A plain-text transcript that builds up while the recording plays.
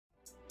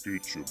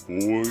It's your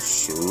boy,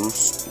 Sir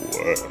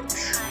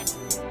Splash.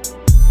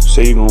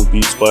 Say you're gonna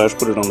beat Splash,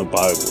 put it on the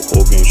Bible.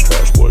 Whole game's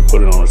trash, boy,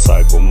 put it on a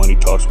cycle. Money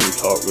talks, money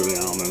talk, really,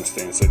 I don't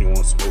understand. Said he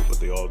wants smoke,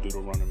 but they all do the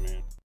running,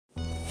 man.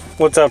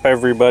 What's up,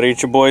 everybody?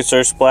 It's your boy,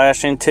 Sir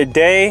Splash, and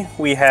today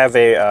we have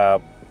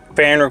a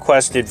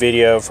fan-requested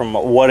video from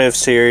a What If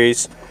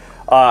series.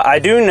 I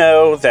do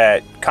know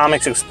that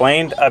Comics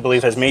Explained, I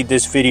believe, has made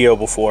this video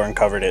before and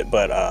covered it,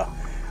 but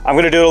I'm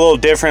going to do it a little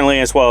differently,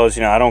 as well as,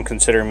 you know, I don't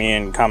consider me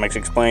and Comics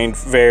Explained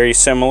very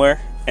similar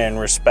in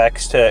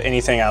respects to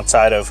anything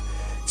outside of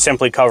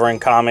simply covering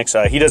comics.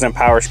 He doesn't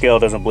power scale,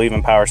 doesn't believe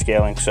in power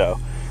scaling, so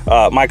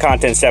my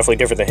content's definitely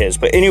different than his.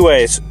 But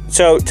anyways,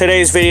 so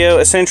today's video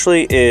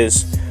essentially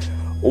is,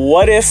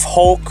 what if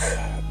Hulk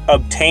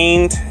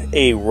obtained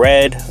a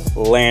Red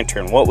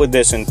Lantern? What would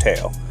this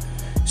entail?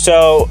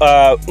 So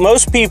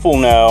most people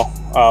know,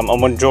 a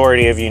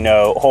majority of you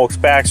know, Hulk's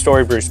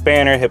backstory. Bruce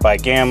Banner, hit by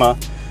Gamma,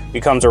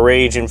 becomes a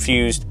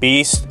rage-infused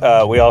beast.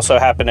 We also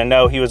happen to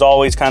know he was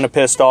always kind of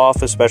pissed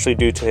off, especially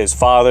due to his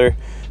father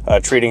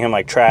treating him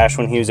like trash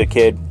when he was a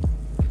kid.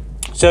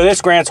 So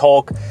this grants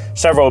Hulk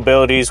several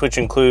abilities, which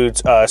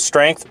includes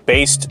strength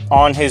based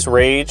on his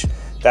rage.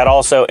 That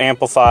also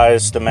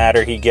amplifies the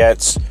matter he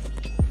gets.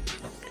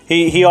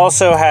 He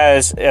also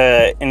has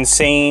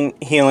insane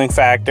healing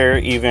factor,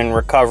 even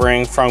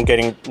recovering from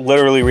getting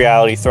literally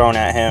reality thrown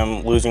at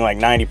him, losing like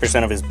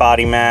 90% of his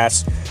body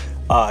mass.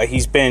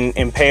 He's been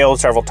impaled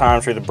several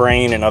times through the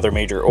brain and other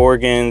major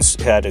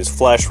organs, had his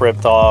flesh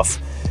ripped off,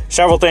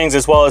 several things,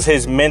 as well as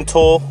his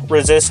mental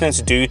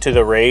resistance due to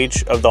the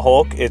rage of the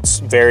Hulk. It's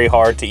very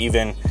hard to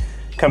even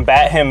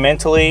combat him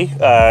mentally,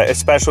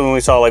 especially when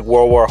we saw like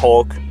World War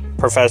Hulk.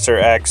 Professor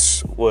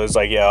X was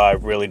like, yeah, I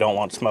really don't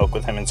want smoke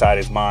with him inside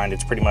his mind.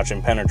 It's pretty much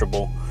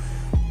impenetrable.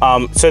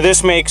 So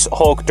this makes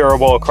Hulk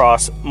durable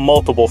across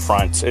multiple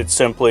fronts. It's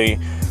simply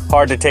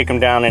hard to take him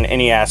down in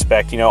any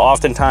aspect. You know,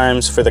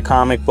 oftentimes for the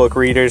comic book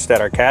readers that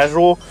are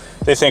casual,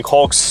 they think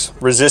Hulk's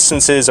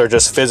resistances are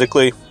just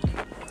physically.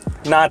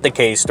 Not the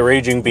case. The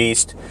Raging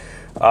Beast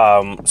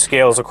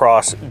scales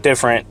across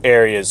different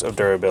areas of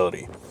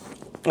durability.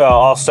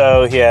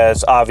 Also, he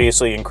has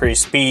obviously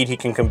increased speed. He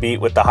can compete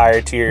with the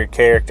higher tier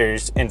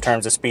characters in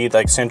terms of speed,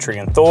 like Sentry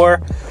and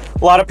Thor.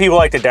 A lot of people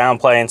like to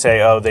downplay and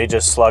say, oh, they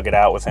just slug it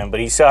out with him,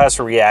 but he still has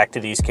to react to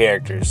these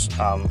characters,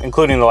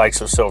 including the likes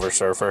of Silver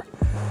Surfer.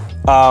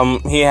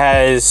 He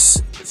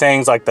has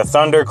things like the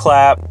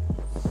Thunderclap,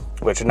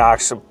 which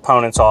knocks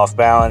opponents off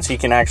balance. He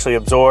can actually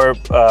absorb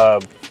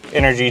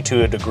energy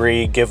to a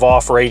degree, give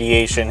off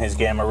radiation, his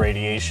gamma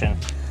radiation,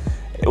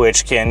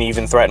 which can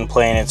even threaten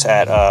planets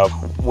at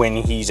when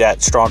he's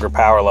at stronger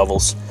power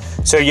levels.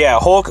 So yeah,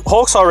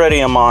 Hulk's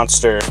already a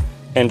monster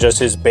in just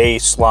his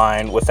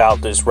baseline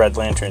without this Red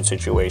Lantern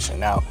situation.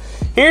 Now,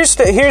 here's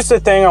the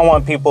thing I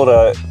want people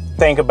to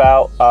think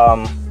about,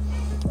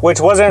 which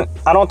wasn't,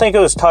 I don't think it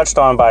was touched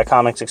on by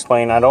Comics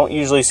Explained. I don't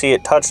usually see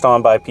it touched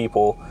on by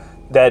people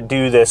that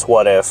do this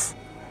what if.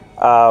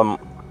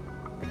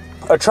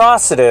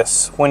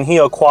 Atrocitus, when he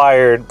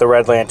acquired the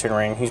Red Lantern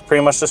ring, he's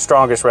pretty much the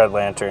strongest Red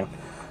Lantern.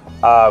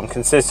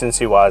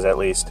 Consistency-wise, at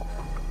least.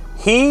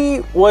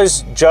 He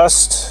was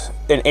just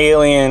an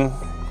alien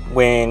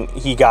when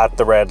he got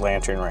the Red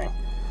Lantern ring.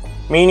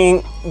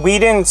 Meaning, we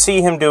didn't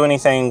see him do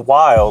anything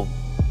wild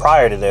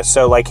prior to this.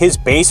 So, like, his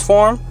base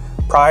form,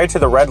 prior to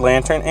the Red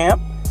Lantern amp,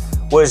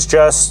 was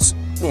just,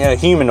 you know,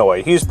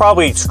 humanoid. He was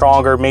probably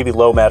stronger, maybe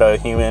low meta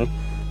human,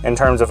 in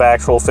terms of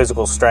actual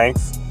physical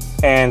strength.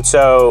 And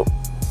so,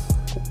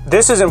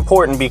 this is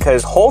important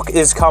because Hulk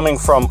is coming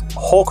from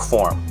Hulk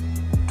form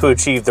to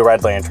achieve the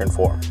Red Lantern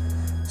form.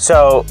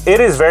 So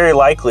it is very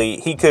likely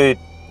he could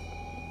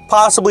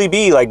possibly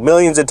be like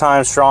millions of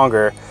times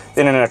stronger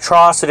than an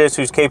Atrocitus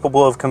who's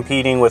capable of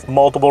competing with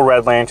multiple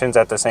Red Lanterns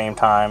at the same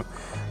time.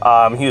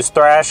 He was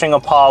thrashing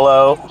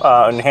Apollo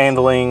and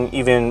handling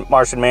even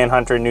Martian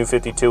Manhunter and New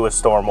 52 with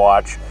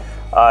Stormwatch.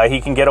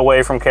 He can get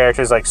away from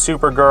characters like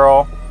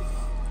Supergirl.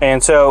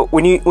 And so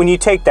when you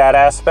take that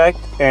aspect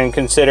and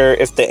consider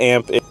if the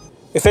amp,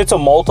 if it's a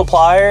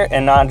multiplier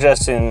and not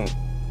just an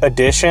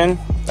addition,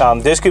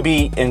 this could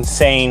be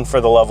insane for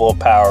the level of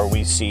power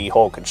we see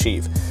Hulk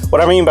achieve. What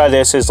I mean by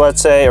this is,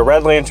 let's say a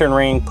Red Lantern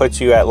ring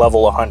puts you at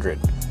level 100.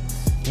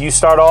 You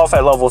start off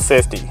at level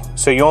 50,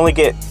 so you only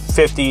get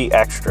 50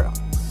 extra.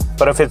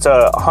 But if it's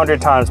a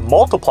 100 times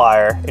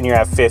multiplier and you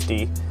have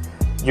 50,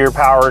 your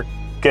power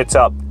gets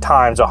up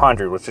times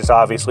 100, which is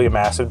obviously a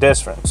massive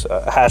difference.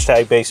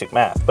 Hashtag basic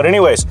math. But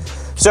anyways,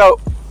 so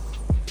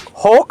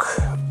Hulk,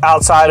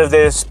 outside of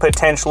this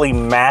potentially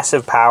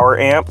massive power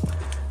amp,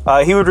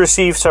 he would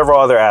receive several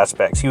other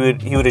aspects. He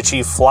would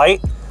achieve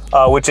flight,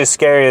 which is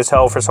scary as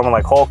hell for someone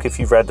like Hulk. If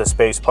you've read the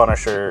Space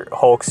Punisher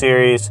Hulk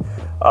series,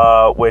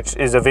 which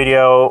is a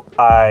video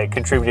I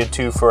contributed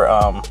to for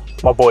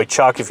my boy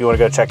Chuck, if you want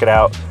to go check it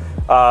out.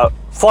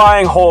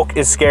 Flying Hulk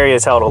is scary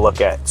as hell to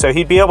look at. So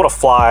he'd be able to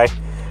fly.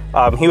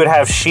 He would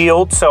have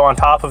shield, so on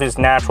top of his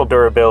natural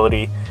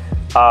durability,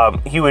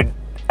 he would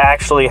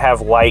actually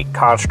have light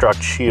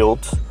construct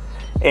shields,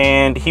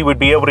 and he would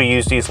be able to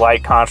use these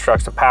light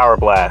constructs to power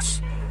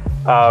blast.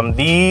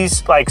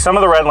 These, like some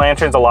of the Red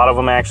Lanterns, a lot of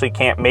them actually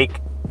can't make,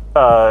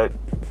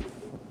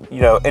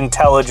 you know,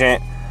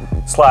 intelligent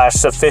 /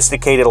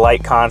 sophisticated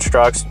light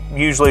constructs.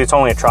 Usually it's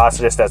only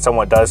Atrocitus that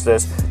somewhat does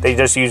this. They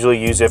just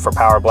usually use it for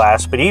power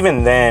blasts. But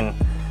even then,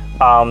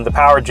 the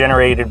power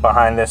generated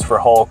behind this for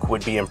Hulk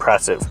would be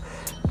impressive.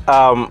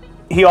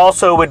 He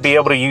also would be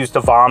able to use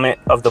the vomit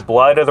of the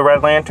blood of the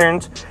Red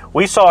Lanterns.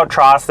 We saw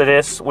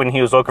Atrocitus when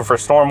he was looking for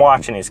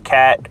Stormwatch and his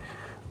cat.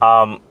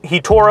 He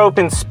tore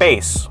open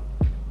space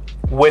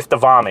with the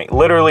vomit.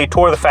 Literally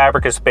tore the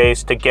fabric of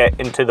space to get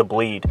into the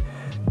bleed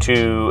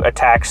to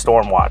attack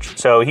Stormwatch.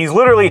 So he's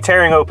literally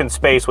tearing open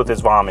space with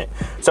his vomit.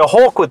 So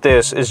Hulk with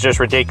this is just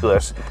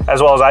ridiculous.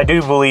 As well as I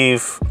do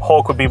believe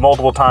Hulk would be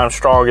multiple times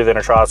stronger than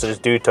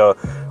Atrocitus due to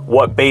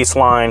what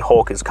baseline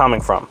Hulk is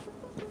coming from.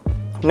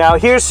 Now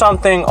here's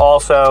something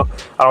also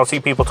I don't see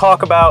people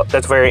talk about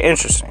that's very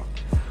interesting.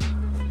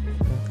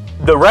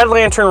 The Red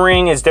Lantern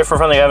ring is different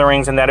from the other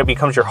rings in that it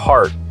becomes your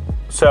heart.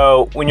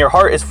 So when your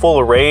heart is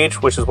full of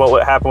rage, which is what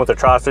would happen with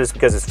Atrocitus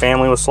because his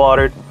family was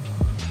slaughtered,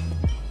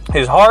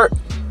 his heart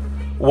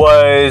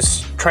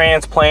was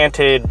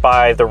transplanted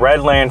by the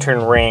Red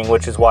Lantern ring,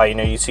 which is why, you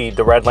know, you see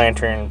the Red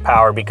Lantern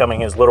power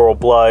becoming his literal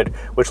blood,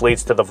 which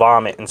leads to the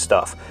vomit and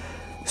stuff.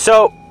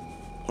 So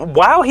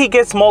while he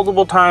gets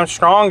multiple times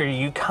stronger,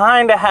 you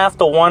kind of have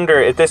to wonder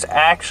if this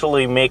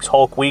actually makes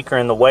Hulk weaker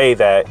in the way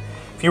that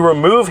if you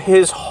remove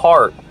his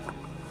heart,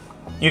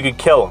 you could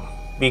kill him,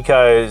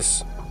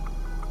 because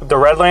the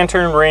Red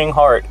Lantern ring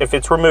heart, if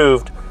it's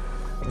removed,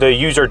 the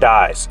user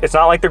dies. It's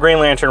not like the Green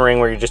Lantern ring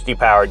where you're just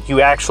depowered. You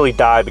actually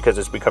die because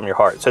it's become your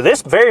heart. So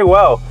this very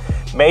well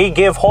may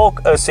give Hulk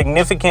a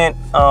significant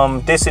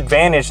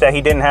disadvantage that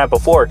he didn't have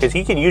before, because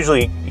he can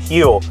usually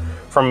heal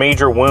from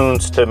major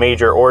wounds to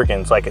major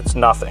organs like it's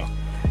nothing.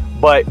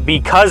 But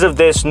because of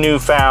this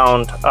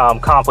newfound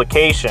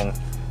complication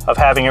of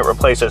having it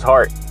replace his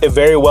heart, it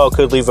very well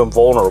could leave him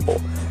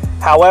vulnerable.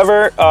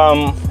 However,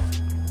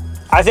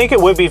 I think it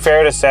would be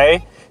fair to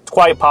say it's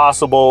quite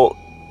possible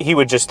he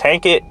would just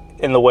tank it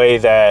in the way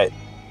that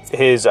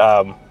his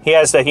he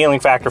has the healing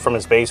factor from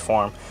his base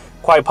form.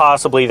 Quite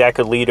possibly that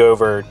could lead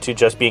over to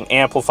just being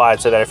amplified,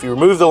 so that if you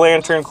remove the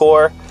Lantern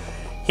core,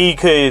 he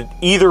could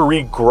either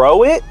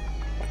regrow it,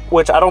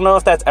 which I don't know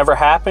if that's ever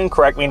happened.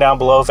 Correct me down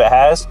below if it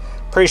has.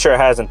 Pretty sure it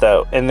hasn't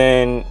though. And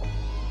then,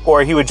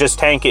 or he would just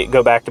tank it,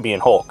 go back to being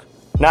Hulk.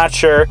 Not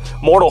sure.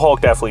 Mortal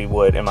Hulk definitely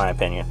would, in my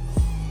opinion.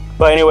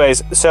 But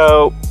anyways,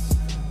 so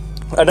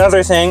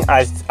another thing,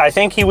 I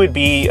think he would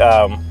be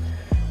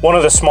one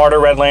of the smarter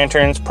Red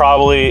Lanterns,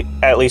 probably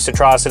at least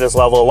Atrocitus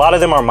level. A lot of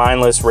them are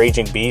mindless,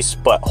 raging beasts,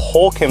 but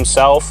Hulk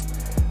himself,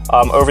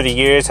 over the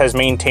years, has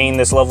maintained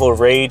this level of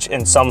rage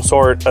and some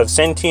sort of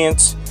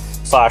sentience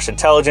 /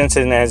 intelligence,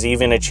 and has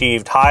even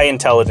achieved high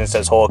intelligence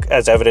as Hulk,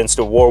 as evidenced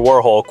to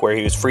War Hulk, where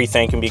he was free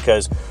thinking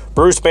because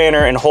Bruce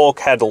Banner and Hulk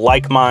had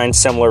like mind,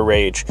 similar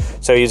rage.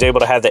 So he was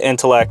able to have the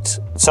intellect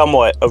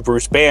somewhat of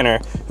Bruce Banner,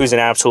 who's an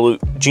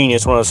absolute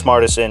genius, one of the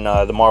smartest in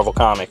the Marvel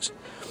comics.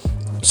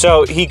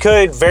 So he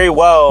could very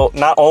well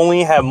not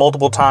only have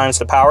multiple times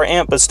the power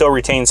amp, but still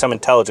retain some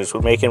intelligence,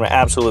 would make him an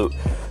absolute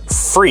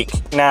freak.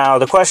 Now,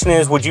 the question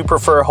is, would you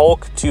prefer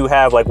Hulk to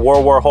have like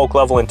War Hulk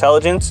level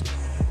intelligence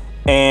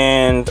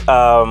and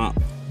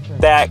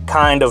that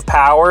kind of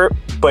power,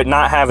 but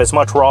not have as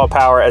much raw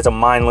power as a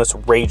mindless,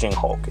 raging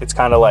Hulk? It's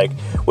kind of like,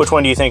 which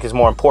one do you think is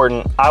more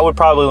important? I would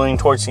probably lean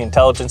towards the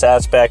intelligence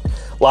aspect.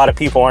 A lot of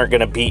people aren't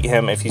going to beat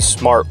him if he's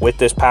smart with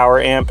this power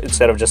amp,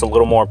 instead of just a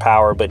little more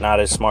power, but not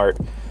as smart.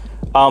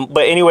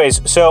 But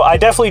anyways, so I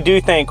definitely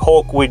do think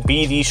Hulk would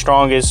be the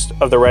strongest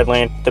of the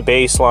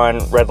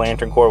baseline Red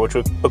Lantern Corps, which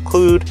would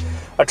include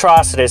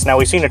Atrocitus. Now,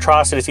 we've seen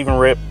Atrocitus even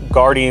rip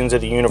Guardians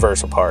of the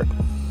Universe apart.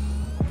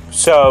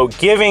 So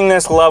giving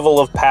this level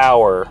of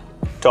power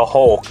to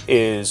Hulk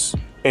is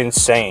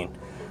insane.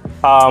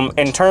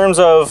 In terms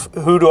of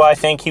who do I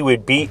think he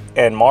would beat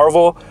in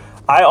Marvel,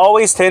 I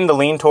always tend to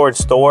lean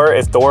towards Thor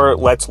if Thor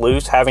lets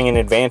loose, having an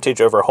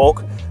advantage over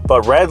Hulk.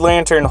 But Red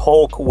Lantern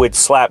Hulk would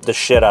slap the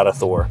shit out of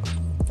Thor.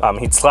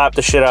 He'd slap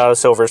the shit out of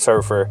Silver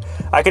Surfer.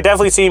 I could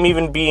definitely see him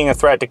even being a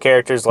threat to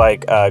characters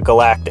like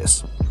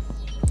Galactus.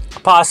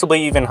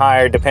 Possibly even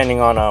higher, depending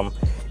on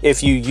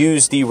if you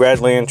use the Red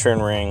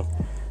Lantern ring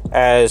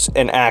as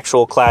an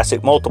actual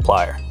classic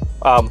multiplier.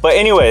 But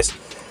anyways,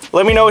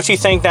 let me know what you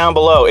think down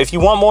below. If you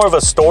want more of a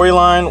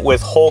storyline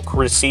with Hulk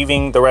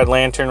receiving the Red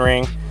Lantern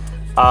ring,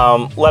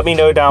 let me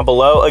know down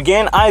below.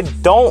 Again, I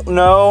don't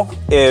know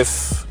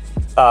if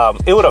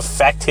it would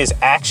affect his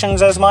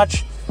actions as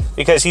much,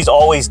 because he's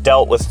always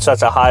dealt with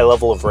such a high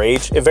level of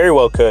rage. It very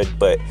well could,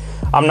 but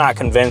I'm not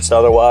convinced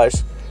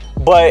otherwise.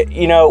 But,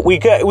 you know, we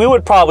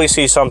would probably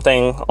see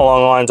something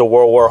along the lines of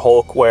World War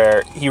Hulk,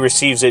 where he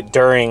receives it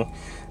during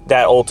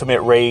that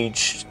ultimate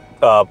rage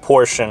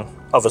portion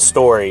of a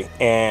story,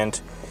 and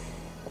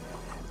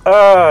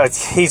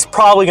he's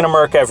probably gonna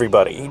murk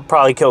everybody. He'd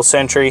probably kill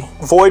Sentry.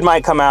 Void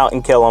might come out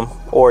and kill him,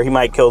 or he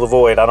might kill the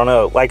Void. I don't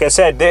know. Like I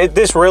said,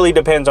 this really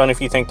depends on if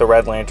you think the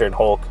Red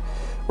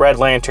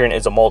Lantern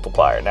is a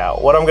multiplier. Now,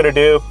 what I'm gonna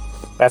do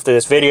after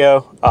this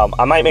video,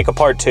 I might make a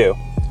part 2.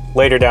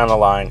 later down the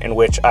line, in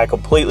which I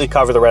completely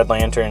cover the Red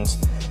Lanterns,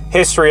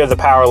 history of the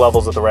power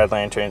levels of the Red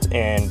Lanterns,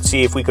 and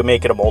see if we could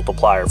make it a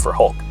multiplier for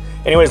Hulk.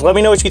 Anyways, let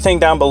me know what you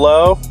think down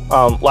below.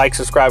 Like,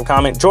 subscribe,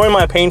 comment. Join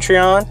my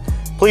Patreon.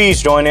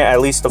 Please join it,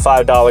 at least the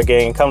 $5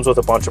 gang. It comes with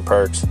a bunch of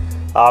perks.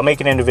 I'll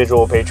make an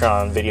individual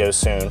Patreon video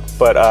soon.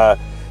 But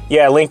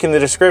yeah, link in the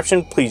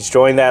description. Please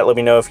join that. Let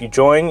me know if you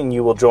join, and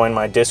you will join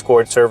my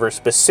Discord server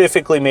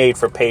specifically made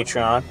for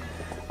Patreon.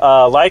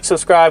 Like,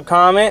 subscribe,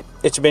 comment.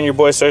 It's been your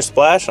boy Sir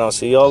Splash, and I'll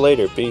see y'all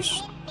later.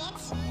 Peace.